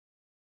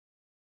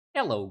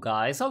Hello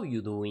guys, how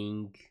you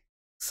doing?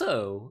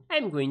 So,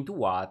 I'm going to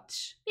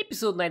watch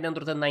episode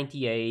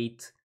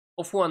 998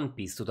 of One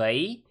Piece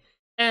today,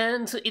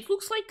 and it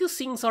looks like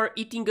things are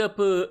eating up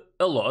a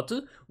lot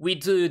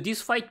with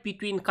this fight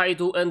between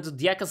Kaido and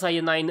the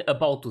Akazaya 9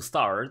 about to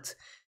start.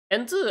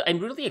 And I'm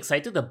really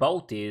excited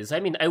about this. I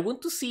mean, I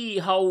want to see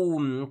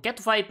how Cat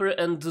Viper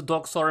and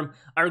Dogstorm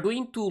are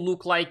going to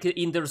look like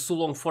in their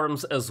Sulong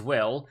forms as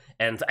well,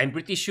 and I'm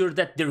pretty sure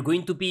that they're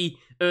going to be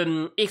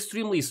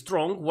extremely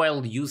strong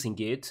while using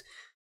it.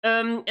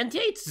 And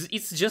yeah,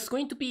 it's just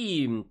going to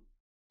be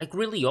like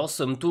really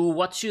awesome to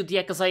watch the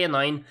Akazaya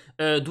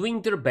 9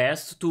 doing their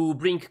best to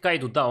bring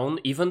Kaido down,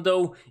 even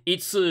though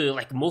it's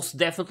like most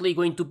definitely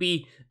going to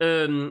be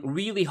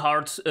really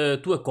hard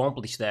to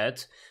accomplish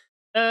that.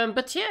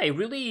 But yeah, I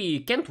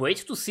really can't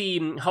wait to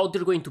see how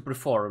they're going to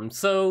perform.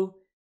 So,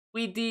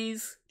 with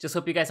this, just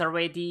hope you guys are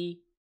ready,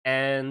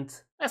 and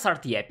let's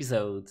start the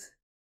episode.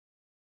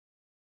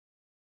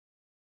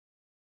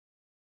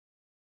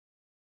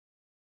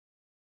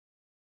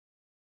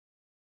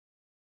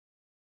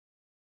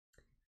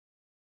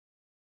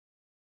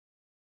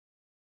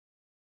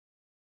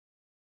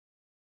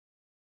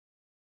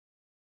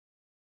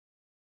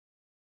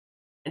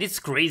 And it's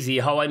crazy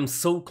how I'm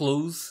so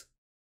close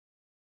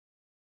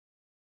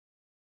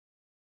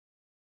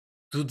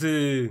to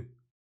the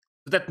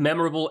to that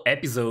memorable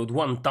episode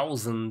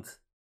 1000.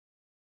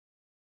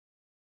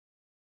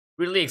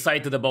 Really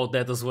excited about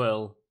that as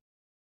well.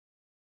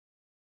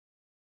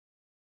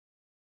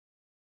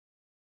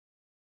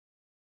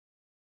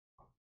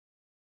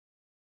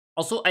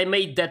 Also, I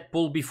made that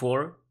poll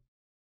before,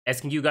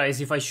 asking you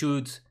guys if I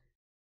should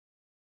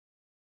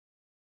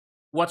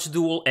watch the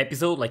whole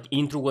episode, like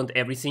intro and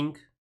everything,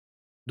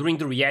 during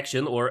the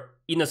reaction or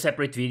in a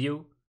separate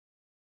video.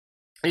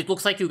 And it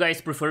looks like you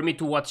guys prefer me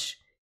to watch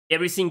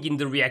everything in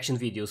the reaction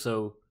video,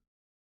 so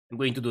I'm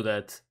going to do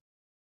that.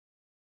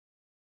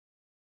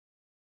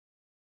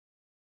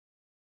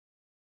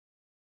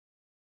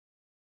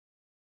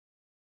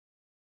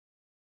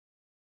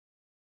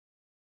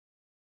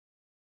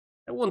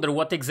 I wonder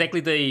what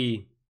exactly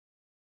they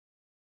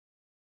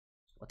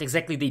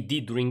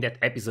did during that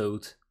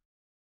episode.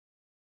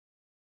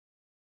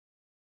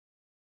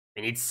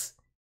 I mean, it's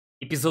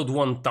episode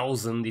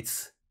 1000.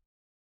 It's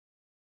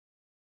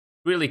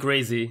really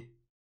crazy.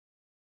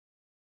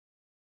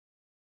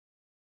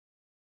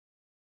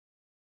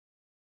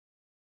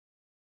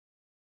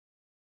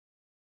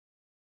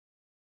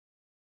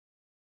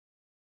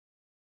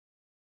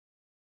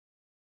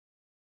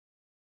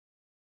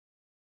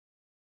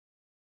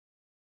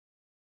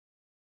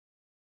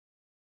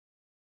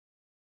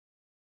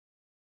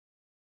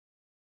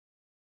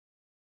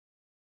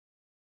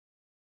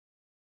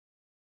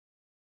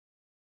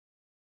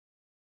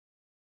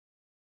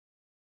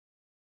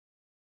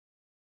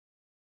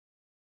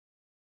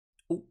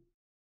 Oh,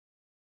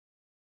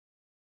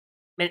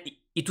 man,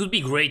 it would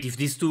be great if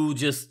these two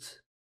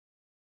just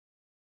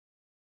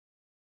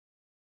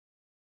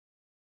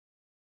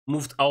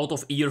moved out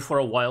of here for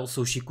a while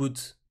so she could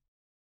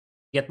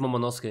get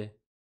Momonosuke.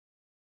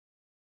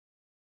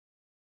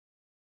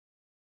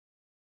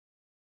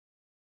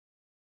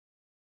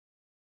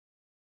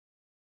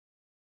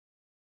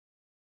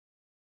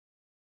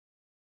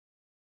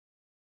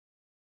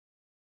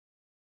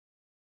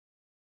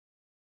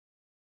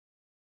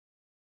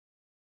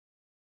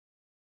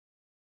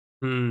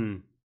 Hmm.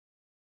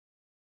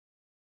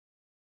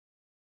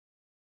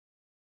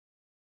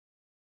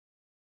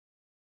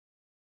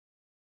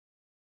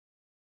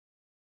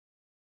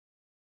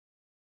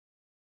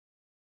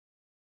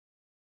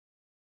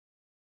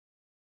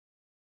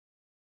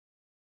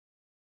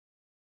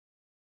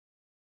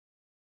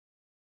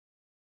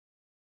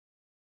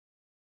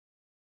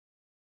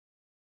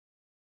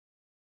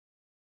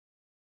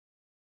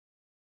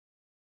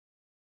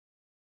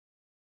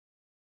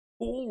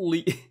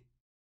 Holy.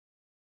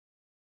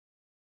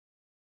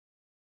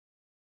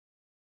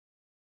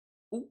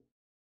 Oh,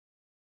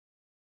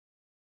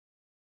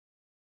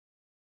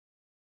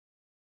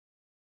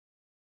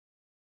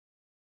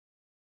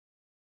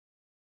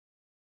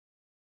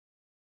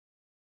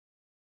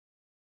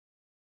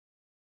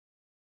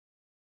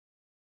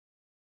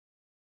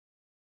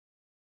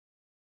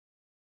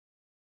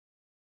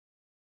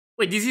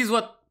 wait, this is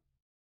what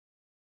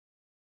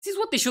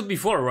they showed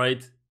before,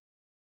 right?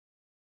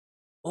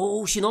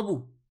 Oh,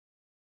 Shinobu.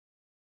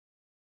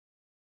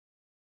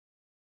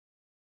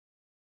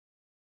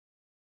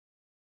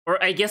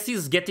 Or I guess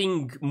he's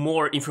getting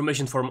more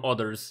information from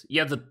others. He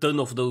has a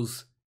ton of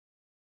those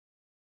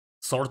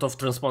sort of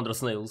transponder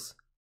snails.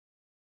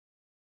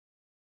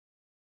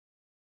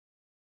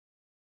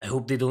 I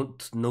hope they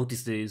don't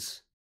notice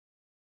this.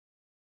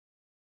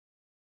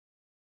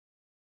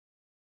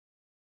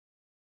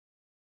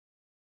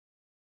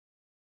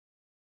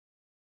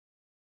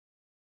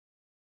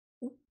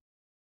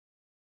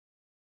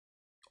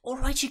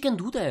 Alright, she can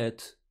do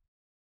that.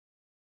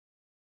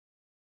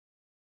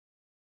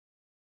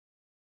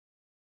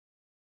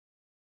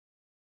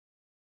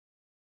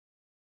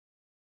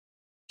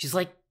 She's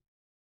like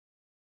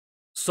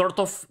sort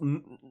of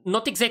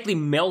not exactly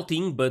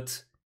melting,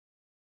 but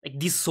like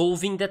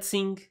dissolving that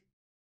thing,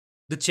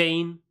 the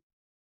chain.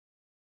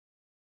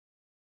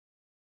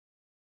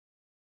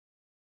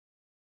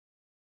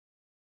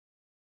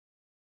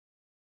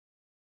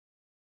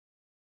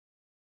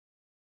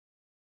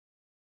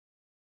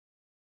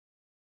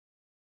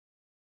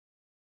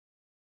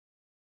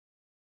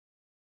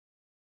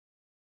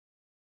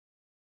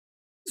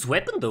 His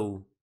weapon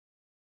though.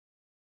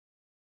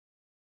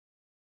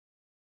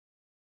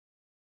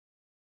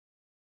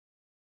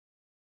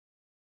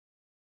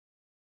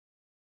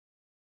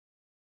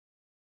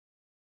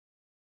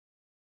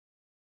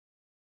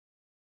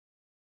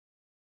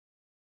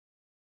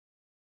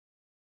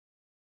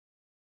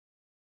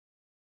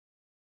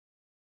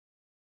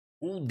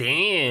 Oh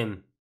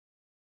damn.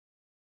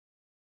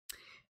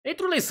 It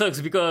really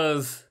sucks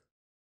because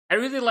I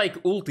really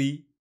like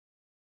Ulti,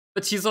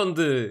 but she's on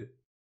the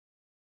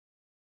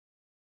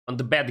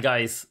bad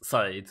guy's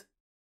side.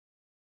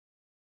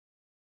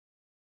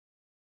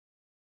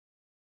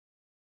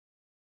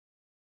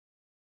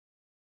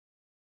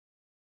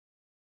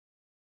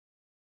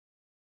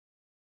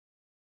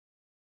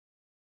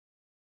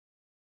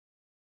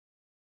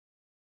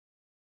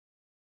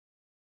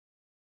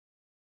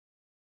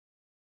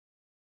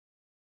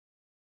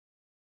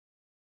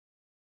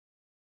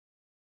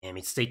 Damn,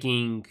 it's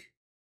taking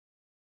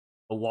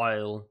a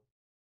while.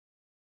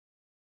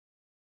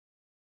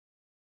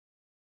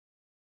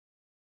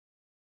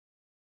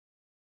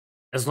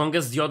 As long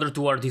as the other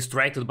two are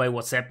distracted by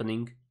what's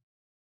happening,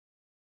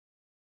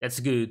 that's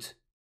good.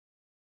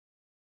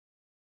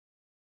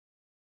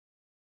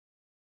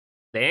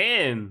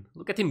 Damn,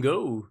 look at him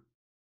go.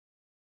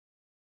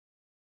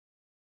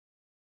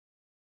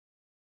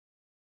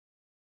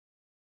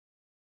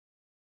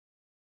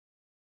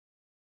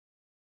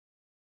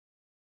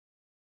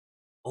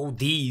 Oh,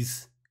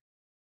 these.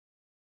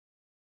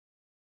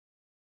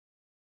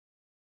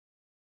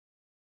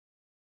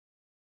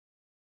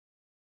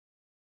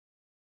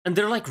 And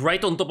they're like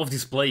right on top of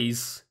this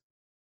place.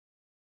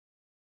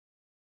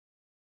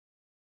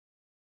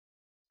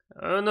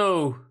 Oh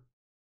no.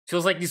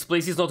 Feels like this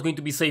place is not going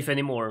to be safe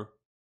anymore.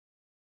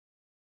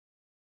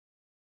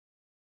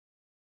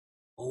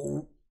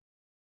 Oh.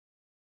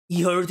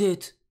 He heard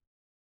it.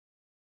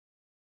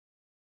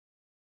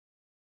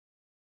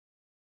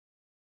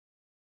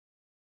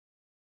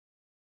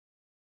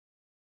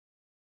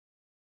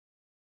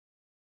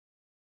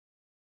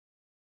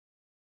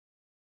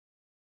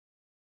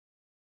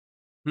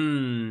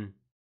 Hmm.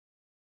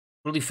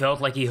 Really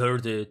felt like he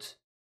heard it.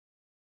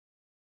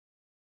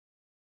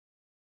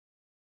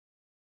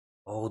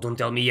 Oh, don't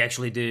tell me he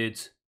actually did.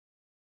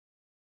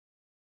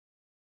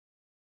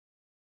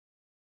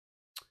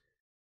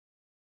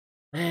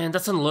 Man,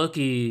 that's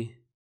unlucky.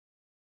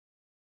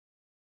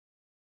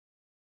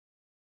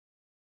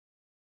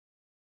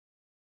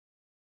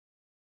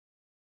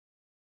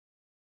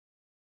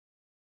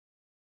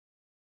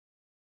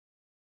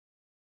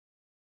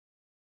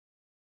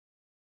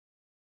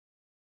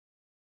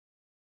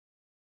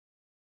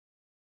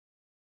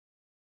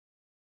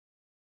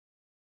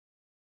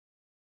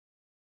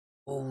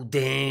 Oh,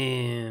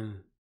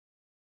 damn.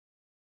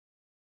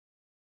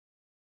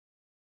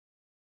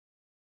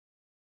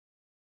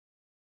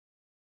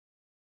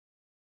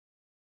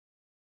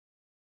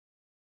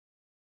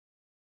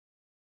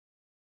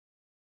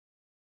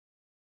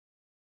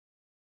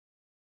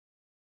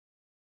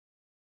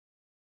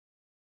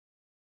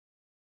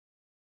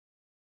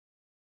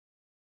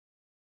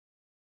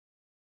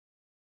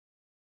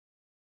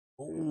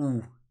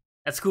 Oh,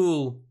 that's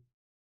cool.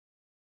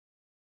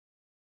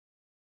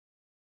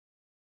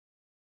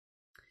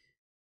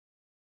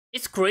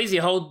 It's crazy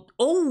how...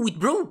 Oh, it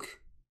broke.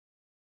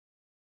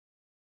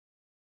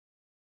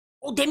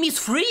 Oh, damn, he's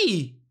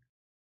free.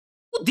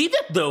 Who did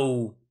that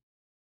though?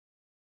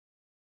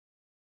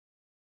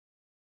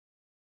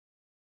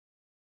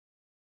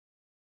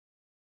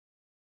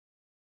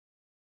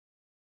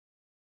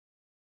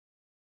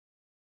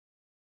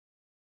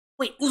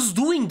 Wait, who's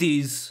doing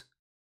this?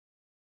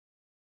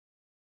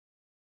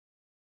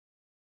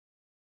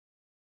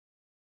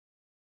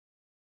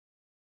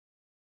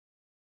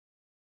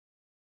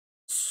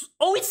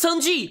 Oh, it's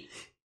Sanji!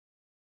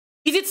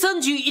 Is it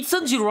Sanji? It's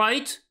Sanji,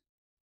 right?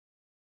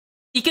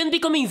 He can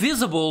become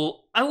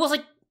invisible. I was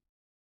like...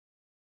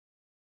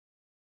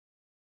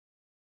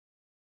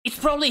 It's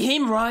probably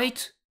him,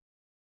 right?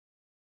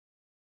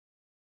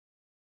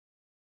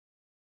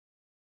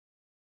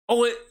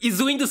 Oh, he's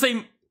doing the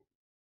same...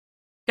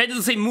 Kind of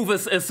the same move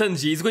as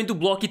Sanji. He's going to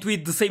block it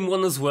with the same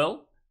one as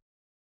well.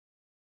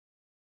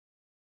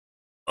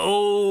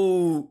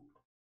 Oh...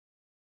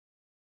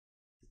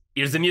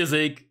 Here's the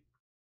music.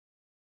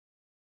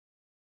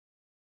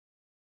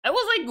 I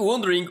was like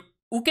wondering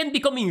who can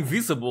become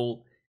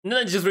invisible. And then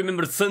I just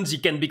remembered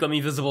Sanji can become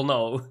invisible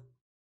now.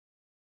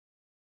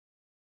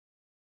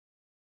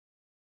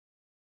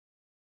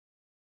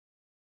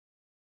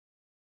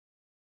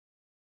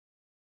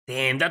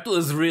 Damn, that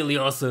was really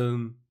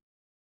awesome.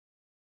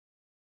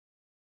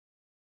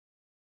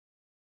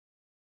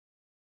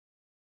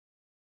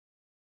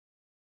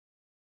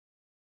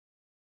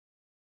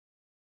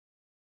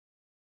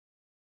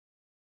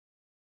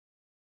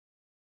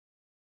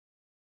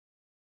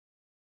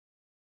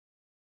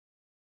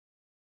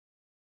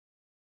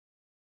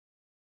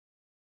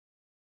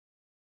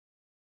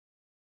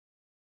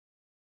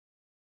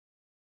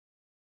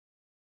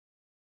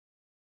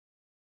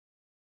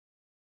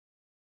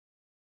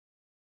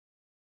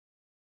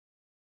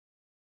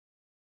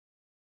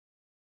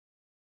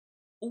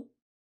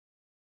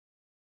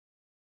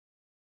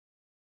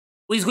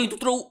 Oh, he's going to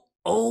throw...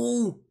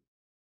 Oh!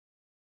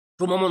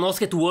 Throw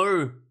Momonosuke to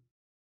her.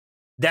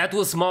 That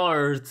was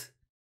smart.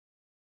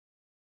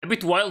 A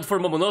bit wild for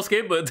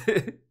Momonosuke, but...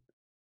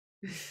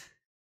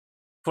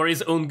 for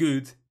his own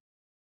good.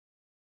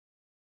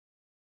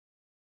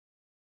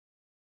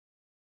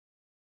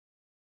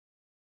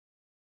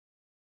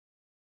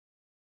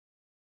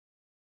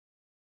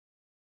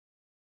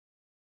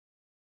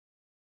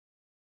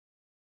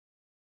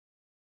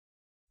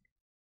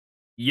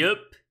 Yup.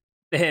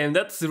 Damn,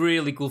 that's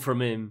really cool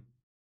from him.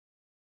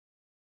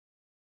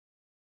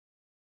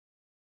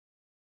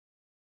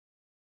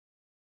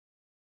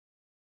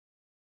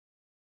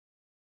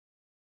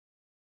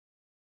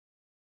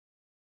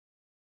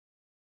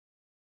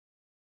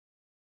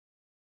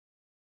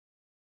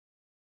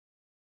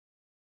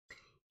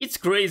 It's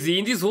crazy,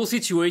 in this whole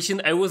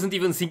situation I wasn't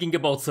even thinking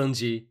about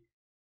Sanji.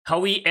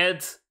 How he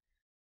had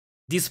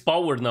this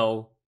power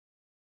now.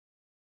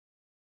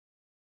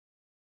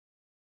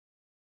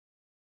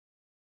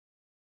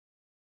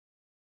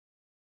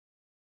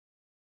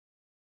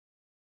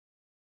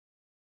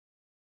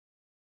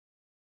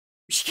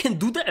 She can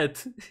do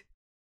that!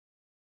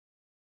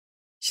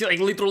 She's like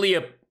literally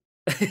a...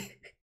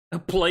 a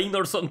plane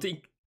or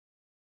something.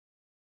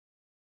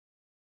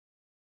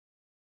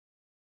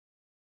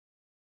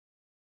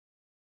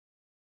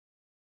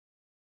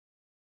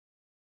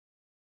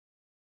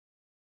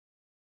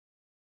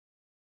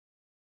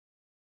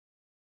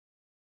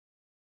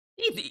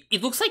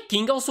 It looks like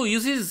King also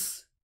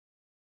uses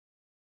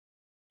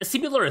a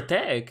similar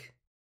attack.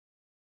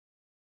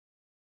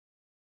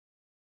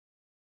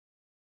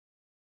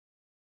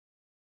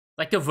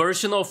 Like a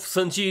version of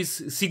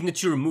Sanji's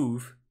signature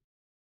move.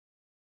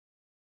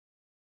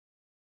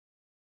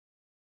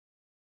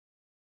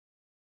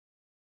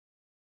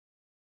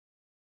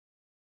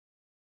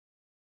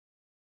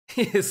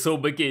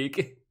 Soba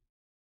cake.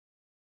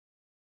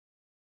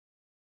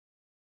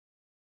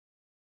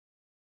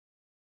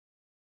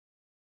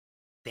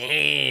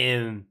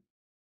 Damn.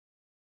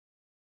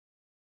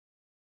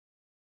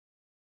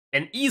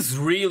 And he's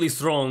really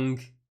strong.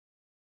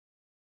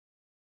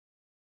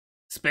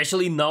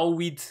 Especially now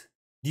with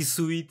this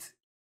suit.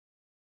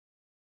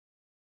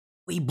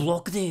 We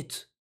blocked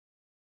it.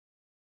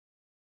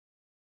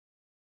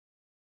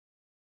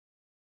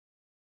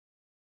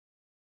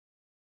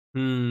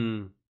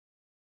 Hmm.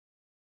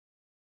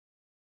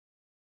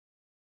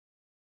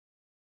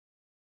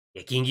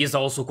 Yeah, King is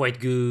also quite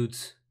good.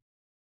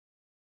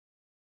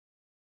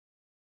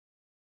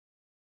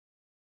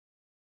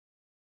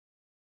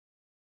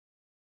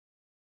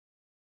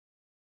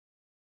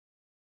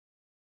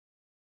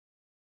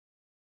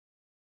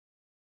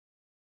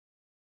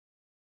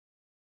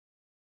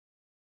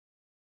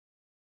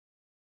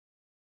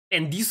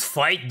 And this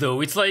fight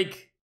though, it's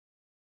like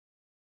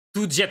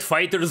two jet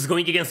fighters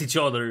going against each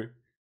other.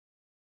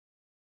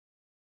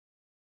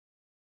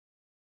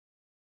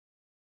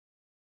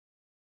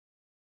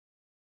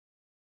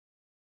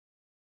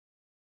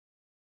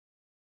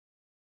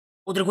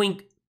 Oh, they're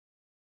going...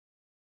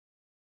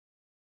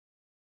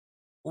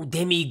 Oh,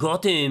 Demi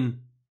got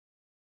him.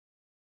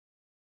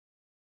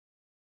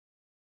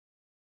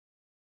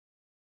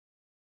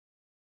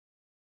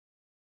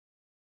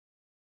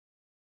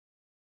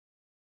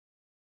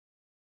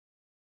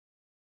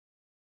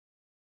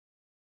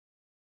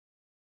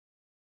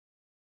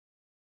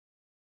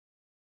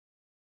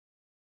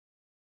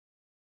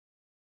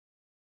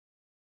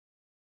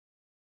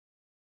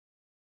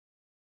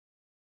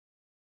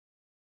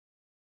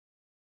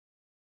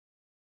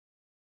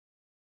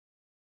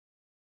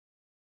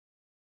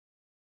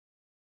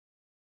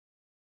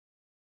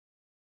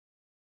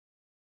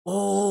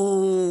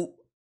 Oh,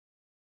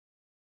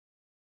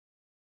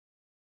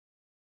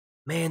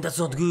 man, that's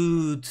not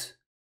good.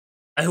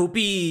 I hope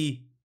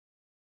he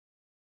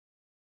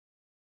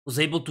was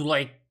able to,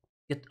 like,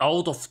 get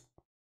out of...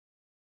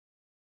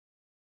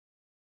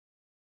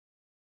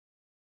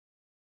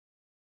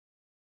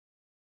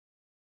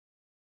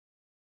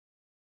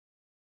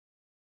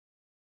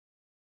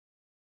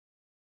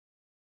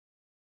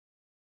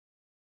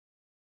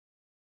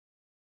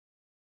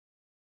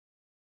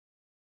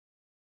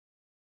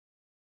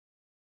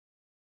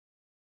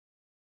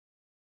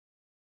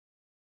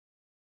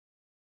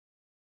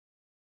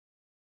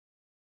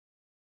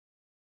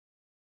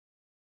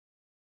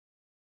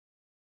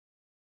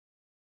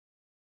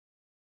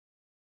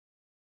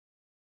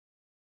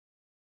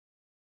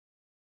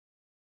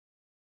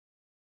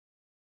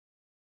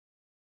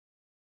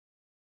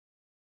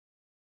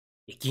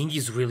 The king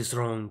is really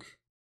strong.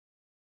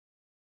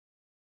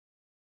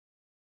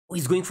 Oh,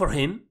 he's going for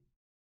him?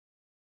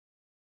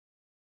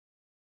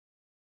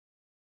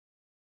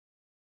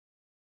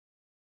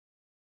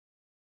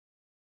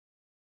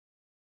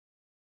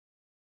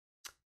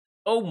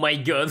 Oh my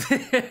god.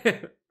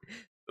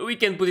 We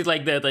can put it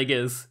like that, I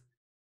guess.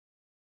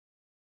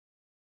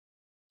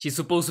 She's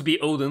supposed to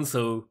be Odin,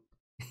 so...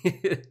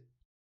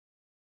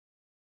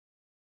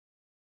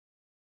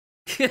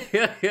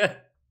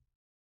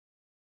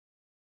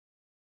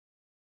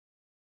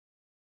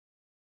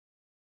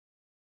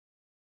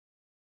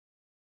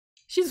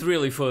 She's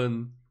really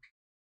fun.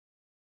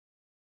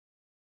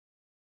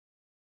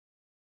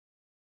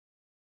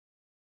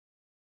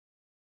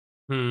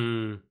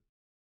 Hmm.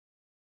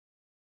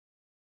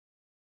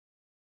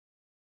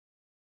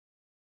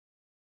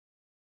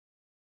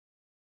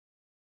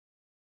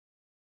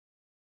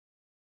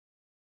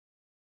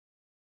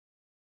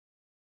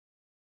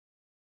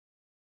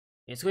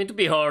 It's going to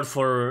be hard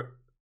for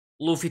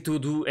Luffy to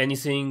do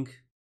anything,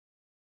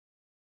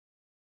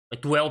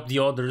 like to help the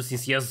others,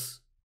 since he has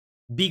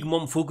Big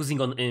Mom focusing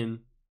on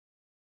him.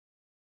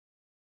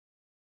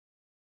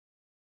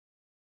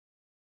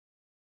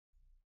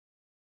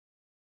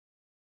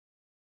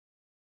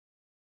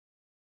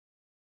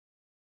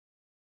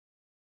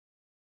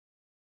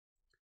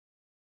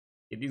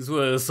 It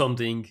is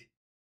something.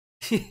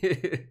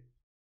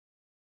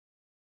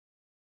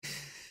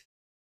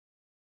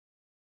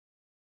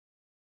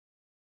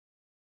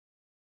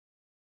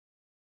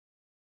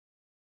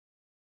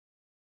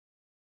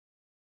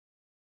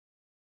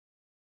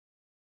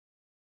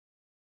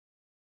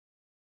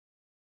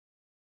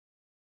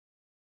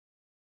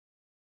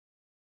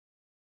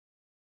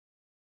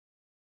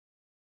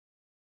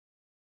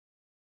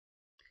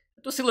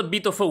 It was still a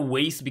bit of a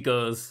waste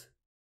because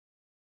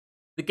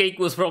the cake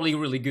was probably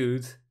really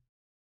good.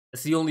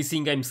 That's the only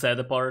thing I'm sad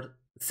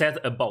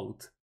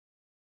about.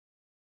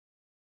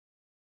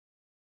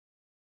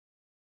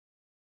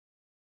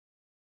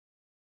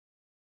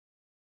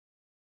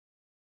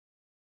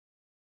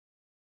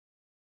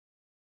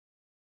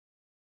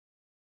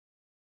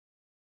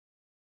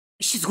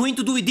 She's going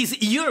to do it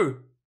this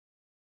year!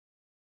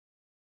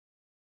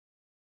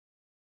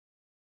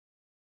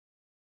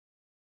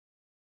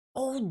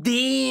 Oh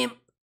damn!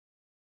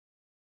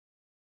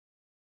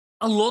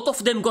 A lot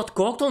of them got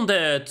caught on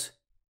that.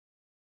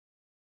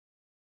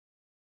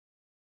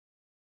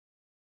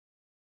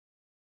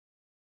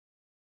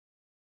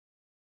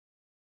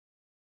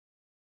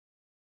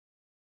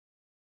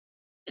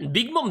 And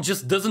Big Mom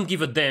just doesn't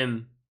give a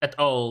damn at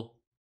all.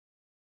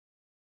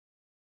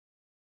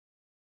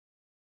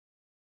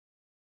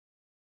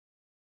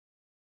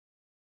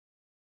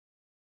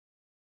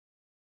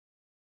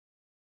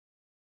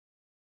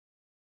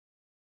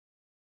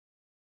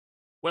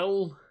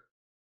 Well,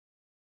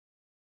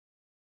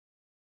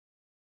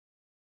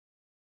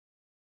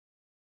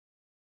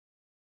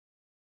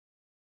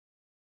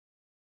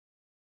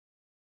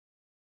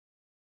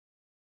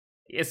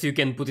 yes, you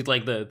can put it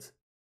like that.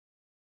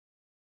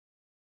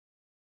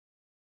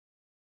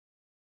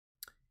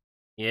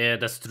 Yeah,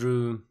 that's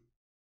true.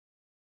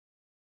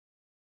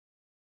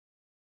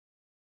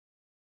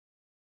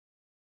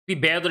 Be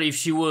better if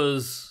she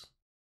was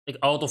like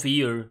out of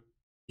here.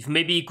 If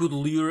maybe he could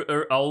lure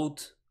her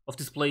out of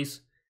this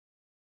place.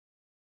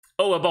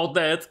 Oh, about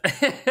that.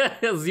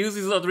 Zeus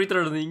is not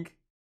returning.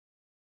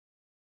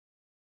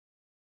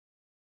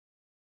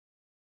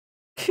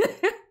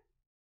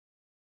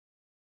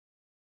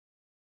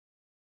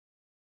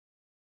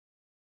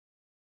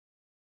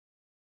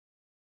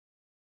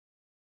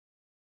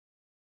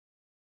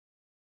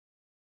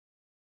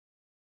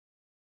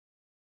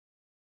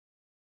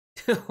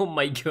 Oh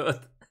my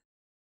god.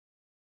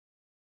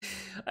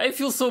 I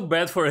feel so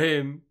bad for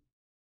him.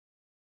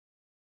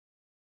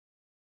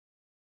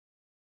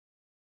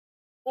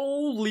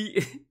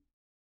 Holy.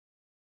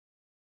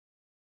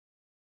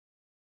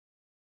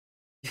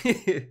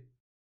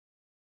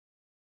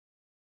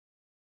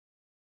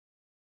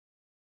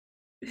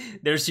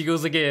 There she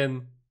goes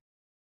again.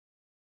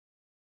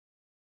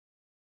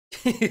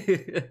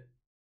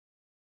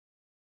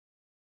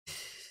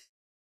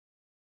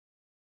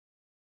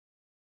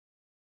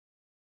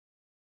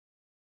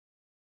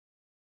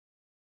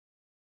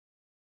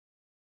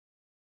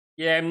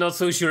 Yeah, I'm not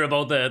so sure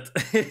about that.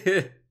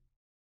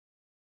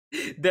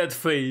 That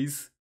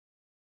face.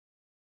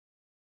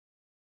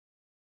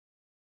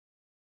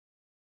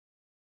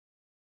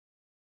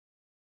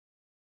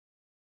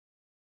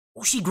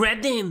 Oh, she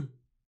grabbed him.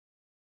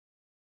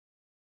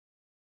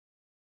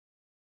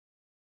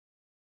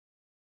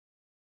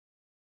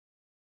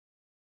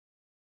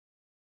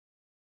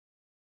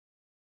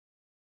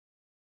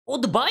 Oh,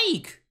 the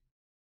bike.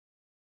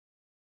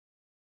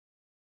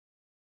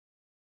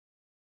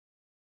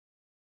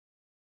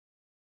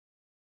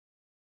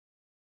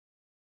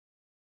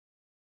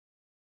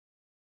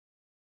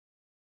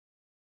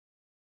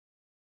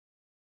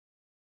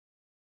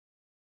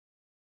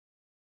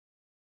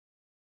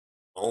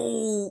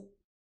 Oh.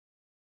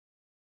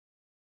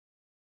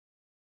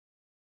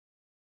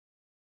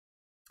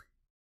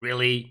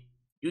 Really?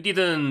 You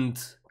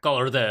didn't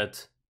color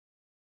that.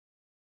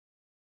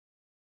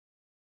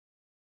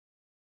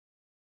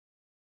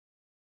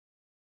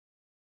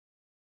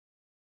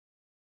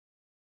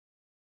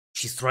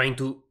 She's trying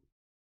to...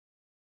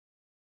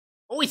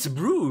 Oh, it's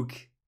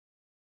Brooke.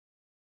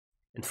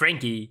 And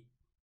Frankie.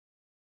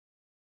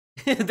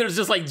 They're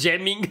just like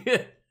jamming.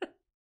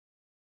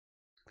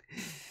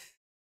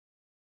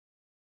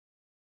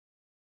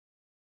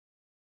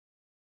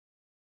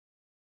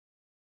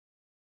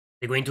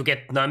 They're going to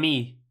get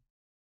Nami.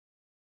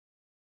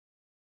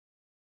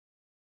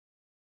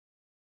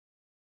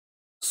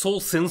 soul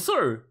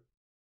sensor?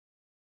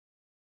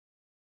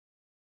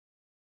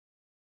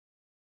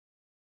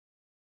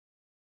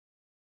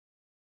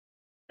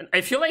 And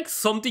I feel like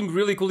something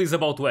really cool is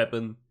about to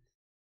happen.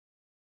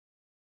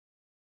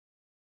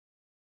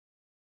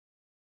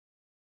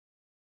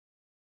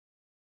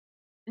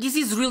 This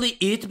is really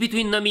it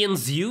between Nami and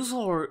Zeus,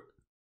 or...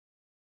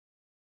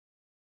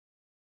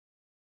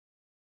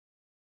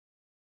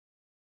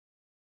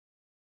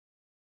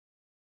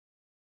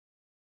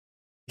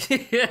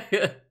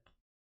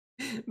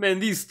 Man,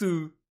 these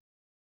two.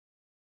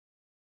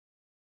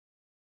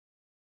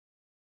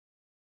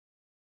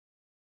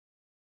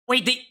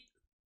 Wait, they...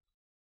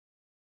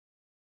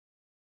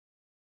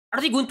 Are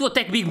they going to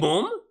attack Big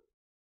Mom?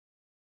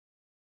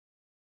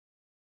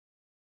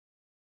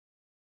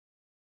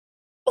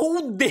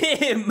 Oh,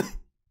 damn!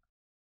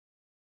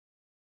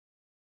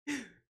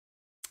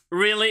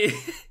 Really?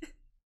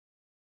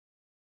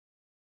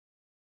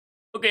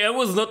 Okay, I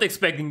was not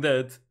expecting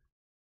that.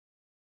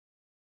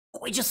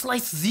 Oh, I just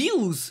sliced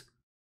Zeus!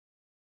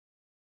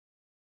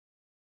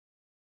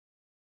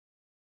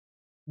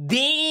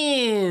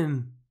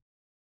 Damn!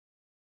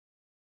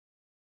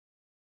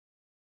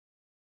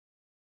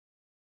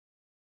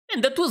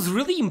 And that was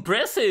really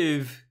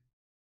impressive!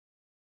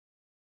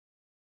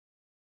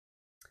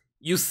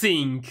 You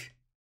think?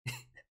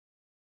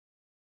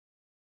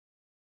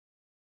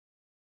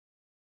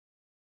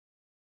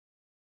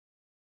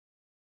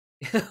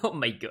 Oh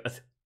my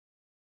god.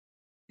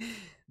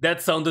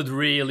 That sounded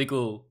really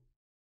cool.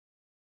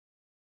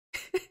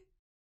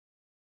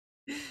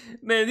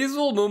 Man, this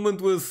whole moment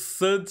was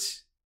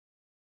such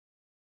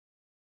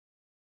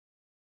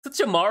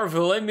a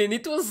marvel. I mean,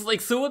 it was like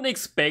so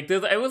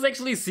unexpected. I was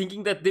actually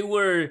thinking that they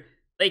were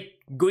like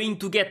going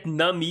to get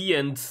Nami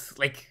and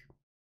like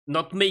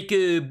not make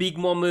a Big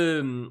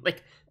Mom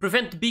like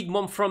prevent Big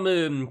Mom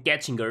from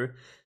catching her.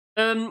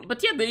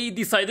 But yeah, they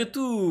decided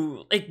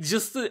to like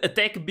just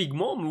attack Big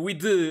Mom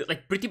with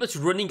like pretty much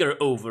running her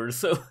over.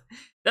 So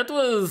that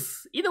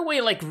was in a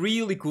way like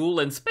really cool,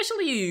 and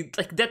especially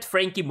like that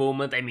Frankie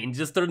moment. I mean,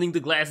 just turning the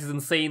glasses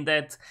and saying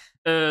that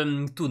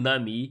to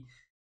Nami.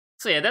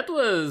 So yeah, that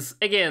was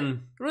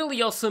again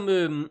really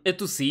awesome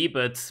to see.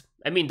 But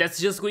I mean, that's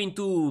just going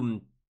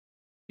to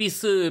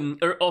piss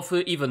her off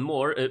even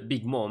more,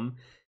 Big Mom.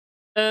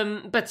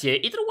 But yeah,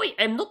 either way,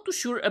 I'm not too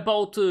sure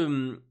about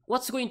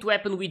what's going to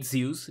happen with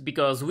Zeus,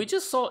 because we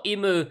just saw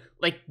him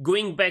like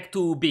going back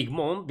to Big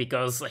Mom,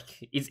 because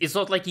like it's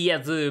not like he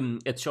had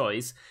a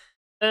choice.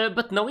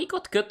 But now he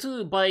got cut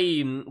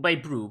by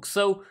Brooke,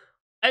 so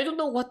I don't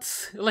know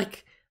what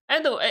like. I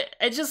don't know,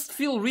 I just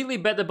feel really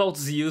bad about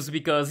Zeus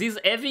because he's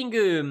having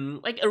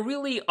like a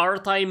really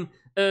hard time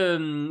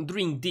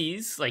doing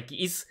this. Like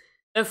he's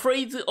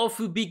afraid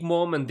of Big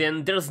Mom, and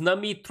then there's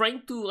Nami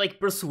trying to like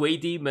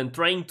persuade him and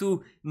trying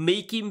to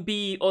make him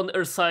be on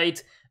her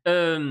side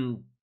by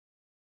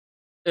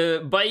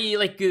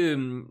like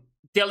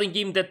telling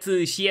him that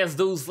she has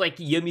those like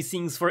yummy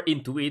things for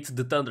Intuit,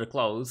 the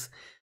Thunderclaws.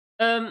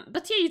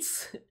 But yeah,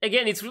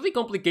 it's really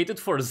complicated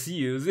for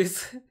Zeus.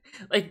 It's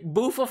like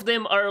both of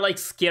them are like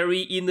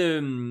scary in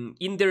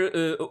their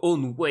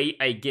own way,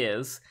 I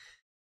guess.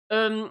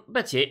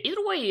 But yeah,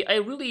 either way, I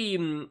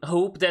really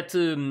hope that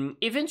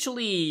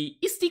eventually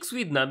he sticks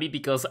with Nami,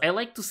 because I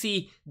like to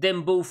see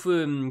them both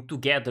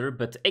together.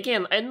 But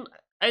again,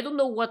 I don't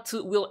know what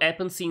will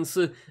happen since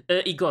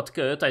he got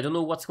cut. I don't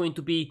know what's going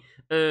to be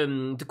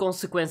the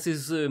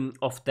consequences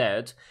of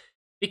that,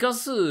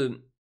 because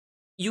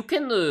you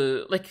can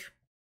like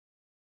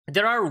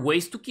there are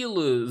ways to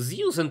kill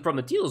Zeus and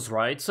Prometheus,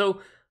 right? So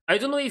I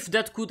don't know if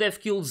that could have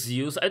killed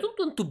Zeus. I don't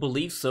want to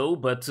believe so,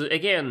 but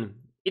again,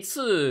 it's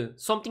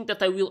something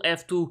that I will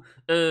have to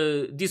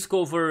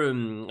discover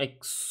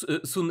like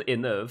soon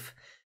enough.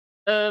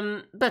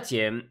 But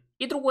yeah,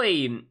 either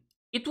way,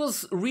 it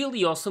was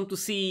really awesome to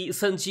see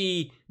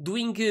Sanji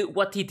doing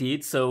what he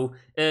did. So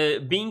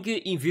being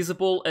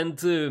invisible and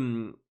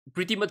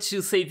pretty much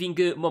saving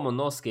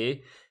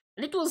Momonosuke,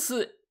 and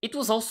it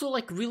was also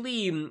like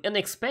really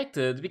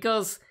unexpected,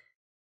 because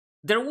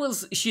there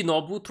was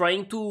Shinobu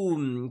trying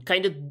to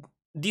kind of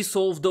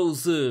dissolve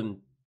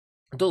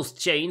those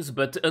chains,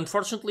 but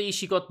unfortunately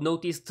she got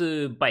noticed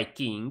by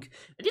King.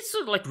 And it's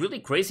like really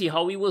crazy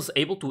how he was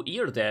able to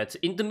hear that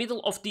in the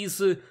middle of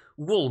this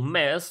whole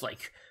mess,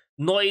 like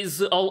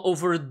noise all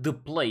over the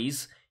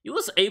place. He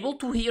was able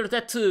to hear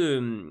that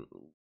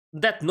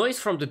noise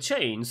from the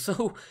chain.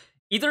 So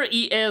either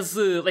he has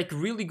like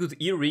really good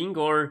hearing,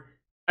 or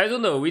I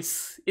don't know.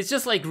 It's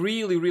just like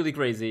really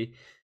crazy.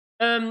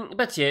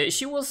 But yeah,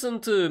 she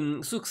wasn't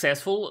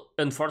successful,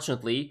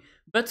 unfortunately.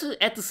 But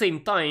at the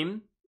same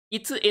time,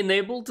 it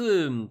enabled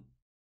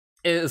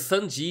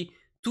Sanji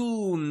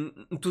to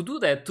do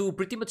that, to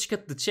pretty much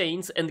cut the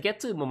chains and get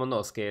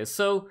Momonosuke.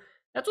 So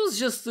that was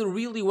just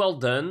really well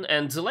done.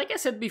 And like I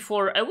said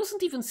before, I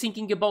wasn't even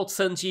thinking about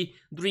Sanji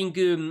during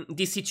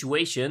this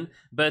situation,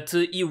 but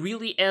he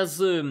really has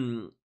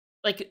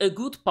like a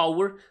good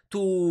power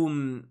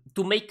to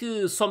make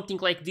something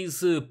like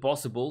this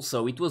possible.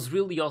 So it was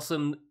really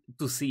awesome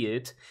to see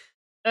it.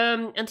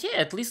 And yeah,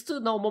 at least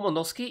now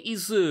Momonosuke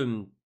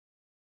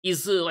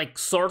is like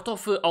sort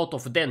of out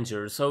of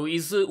danger. So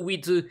he's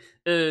with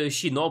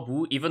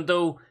Shinobu, even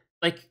though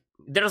like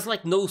there's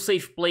like no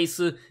safe place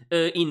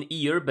in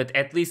here, but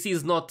at least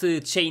he's not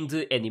chained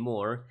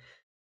anymore.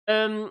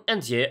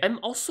 And yeah, I'm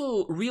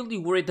also really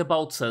worried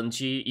about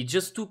Sanji. He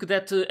just took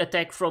that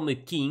attack from a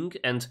king,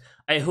 and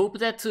I hope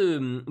that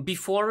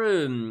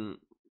before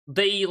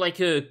they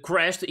like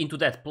crashed into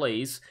that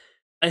place,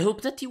 I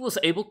hope that he was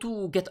able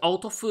to get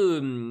out of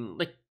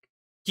like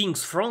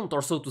king's front,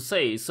 or so to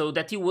say, so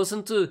that he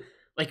wasn't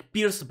like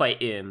pierced by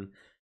him.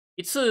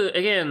 It's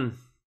again,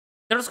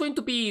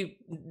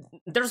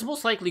 there's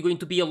most likely going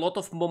to be a lot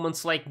of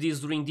moments like this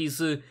during this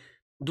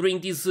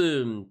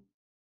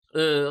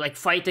like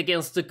fight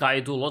against the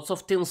Kaido, lots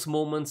of tense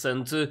moments,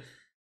 and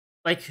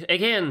like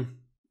again,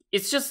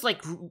 it's just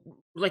like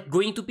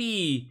going to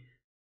be,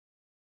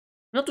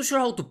 not too sure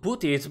how to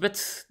put it,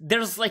 but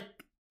there's like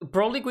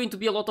probably going to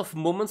be a lot of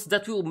moments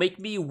that will make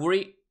me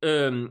worry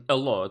a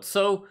lot.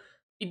 So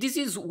this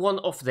is one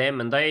of them,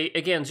 and I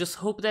again just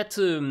hope that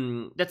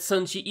that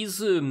Sanji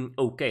is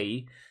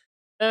okay.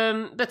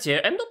 But yeah,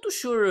 I'm not too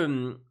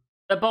sure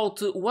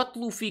about what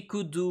Luffy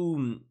could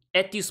do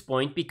at this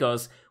point,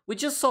 because we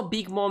just saw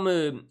Big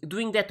Mom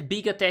doing that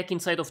big attack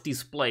inside of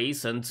this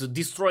place and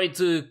destroyed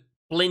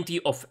plenty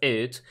of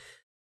it.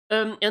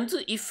 And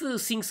if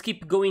things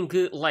keep going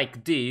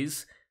like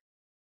this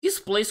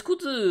place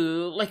could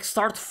like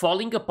start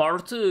falling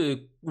apart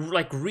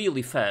like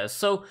really fast.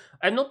 So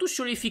I'm not too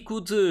sure if he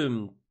could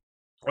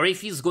or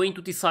if he's going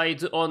to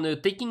decide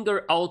on taking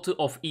her out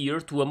of here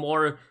to a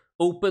more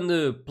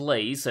open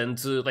place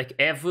and like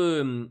have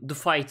the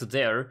fight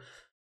there.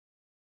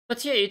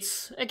 But yeah,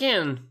 it's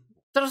again,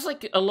 there's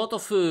like a lot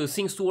of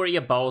things to worry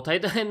about.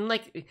 And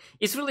like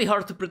it's really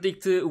hard to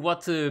predict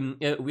what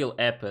will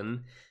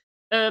happen.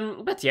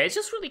 But yeah, I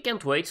just really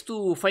can't wait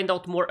to find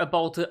out more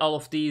about all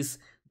of these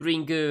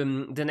during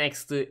the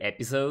next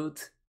episode.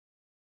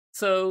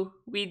 So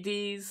with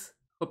this,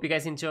 hope you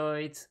guys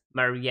enjoyed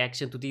my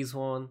reaction to this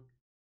one.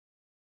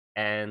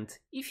 And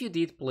if you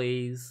did,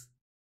 please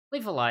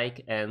leave a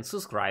like and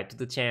subscribe to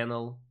the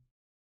channel.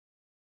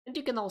 And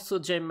you can also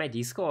join my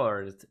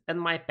Discord and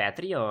my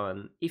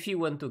Patreon if you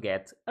want to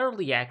get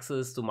early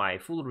access to my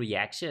full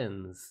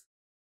reactions.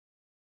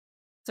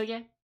 So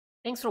yeah,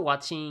 thanks for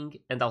watching,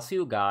 and I'll see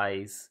you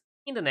guys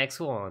in the next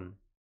one.